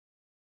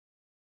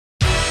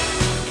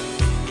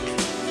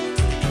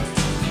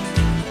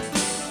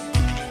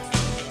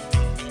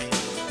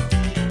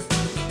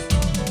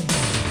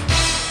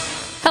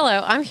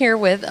Hello, I'm here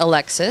with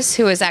Alexis,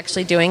 who is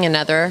actually doing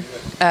another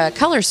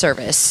color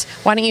service.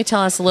 Why don't you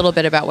tell us a little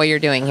bit about what you're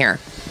doing here?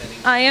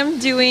 I am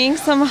doing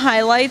some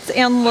highlights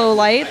and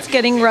lowlights,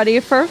 getting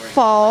ready for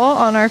fall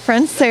on our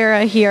friend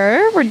Sarah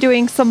here. We're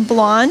doing some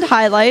blonde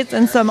highlights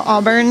and some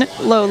auburn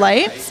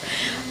lowlights.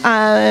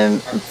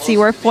 Let's see,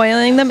 we're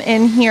foiling them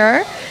in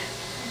here.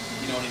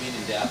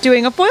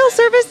 Doing a foil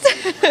service.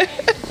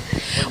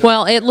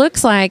 Well, it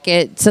looks like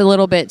it's a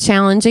little bit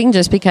challenging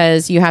just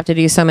because you have to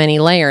do so many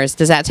layers.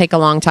 Does that take a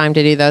long time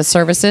to do those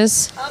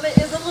services? It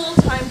is a little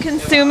time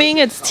consuming.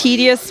 It's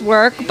tedious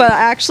work, but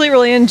I actually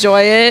really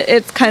enjoy it.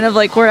 It's kind of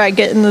like where I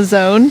get in the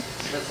zone.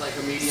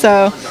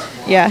 So,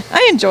 yeah,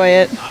 I enjoy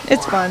it.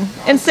 It's fun.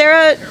 And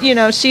Sarah, you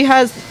know, she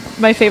has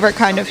my favorite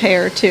kind of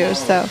hair too,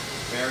 so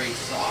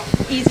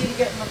easy to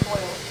get in the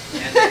foil.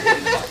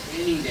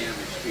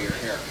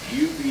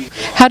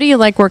 How do you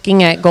like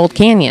working at Gold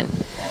Canyon?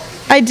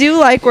 I do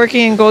like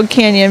working in Gold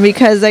Canyon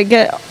because I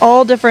get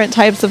all different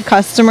types of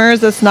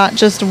customers. It's not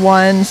just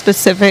one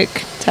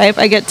specific type.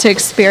 I get to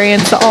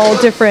experience all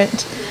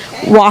different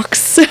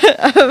walks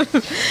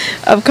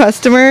of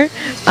customer,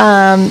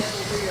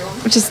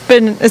 which it's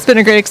been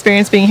a great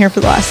experience being here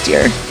for the last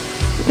year.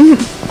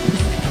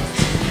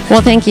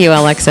 Well, thank you,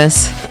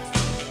 Alexis.